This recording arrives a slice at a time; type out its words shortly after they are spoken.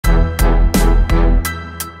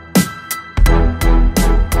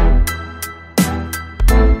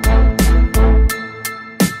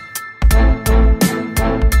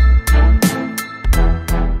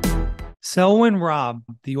Selwyn Robb,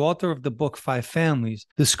 the author of the book Five Families,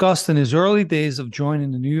 discussed in his early days of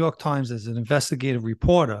joining the New York Times as an investigative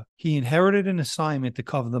reporter, he inherited an assignment to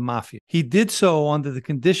cover the mafia. He did so under the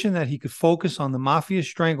condition that he could focus on the mafia's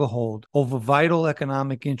stranglehold over vital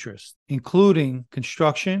economic interests, including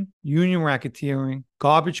construction, union racketeering,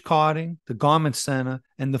 garbage carting, the garment center,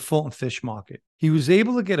 and the Fulton Fish Market. He was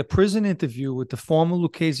able to get a prison interview with the former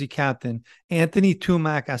Lucchese captain, Anthony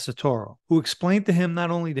Tumac Asatoro, who explained to him not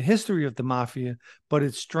only the history of the mafia, but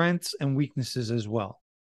its strengths and weaknesses as well.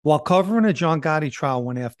 While covering a John Gotti trial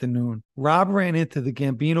one afternoon, Rob ran into the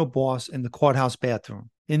Gambino boss in the courthouse bathroom.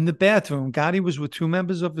 In the bathroom, Gotti was with two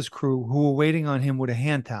members of his crew who were waiting on him with a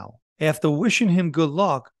hand towel. After wishing him good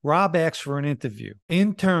luck, Rob asked for an interview.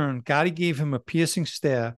 In turn, Gotti gave him a piercing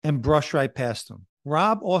stare and brushed right past him.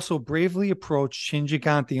 Rob also bravely approached Chin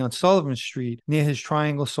Gigante on Sullivan Street near his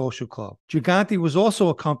Triangle Social Club. Gigante was also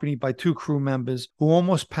accompanied by two crew members who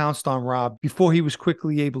almost pounced on Rob before he was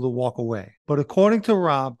quickly able to walk away. But according to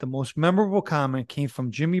Rob, the most memorable comment came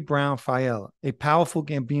from Jimmy Brown Fialla, a powerful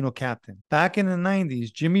Gambino captain. Back in the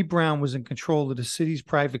 90s, Jimmy Brown was in control of the city's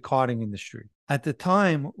private carding industry. At the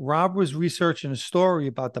time, Rob was researching a story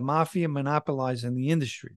about the mafia monopolizing the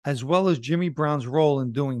industry, as well as Jimmy Brown's role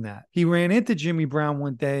in doing that. He ran into Jimmy Brown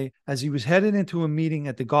one day as he was headed into a meeting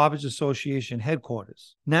at the Garbage Association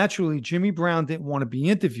headquarters. Naturally, Jimmy Brown didn't want to be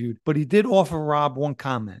interviewed, but he did offer Rob one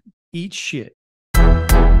comment: eat shit.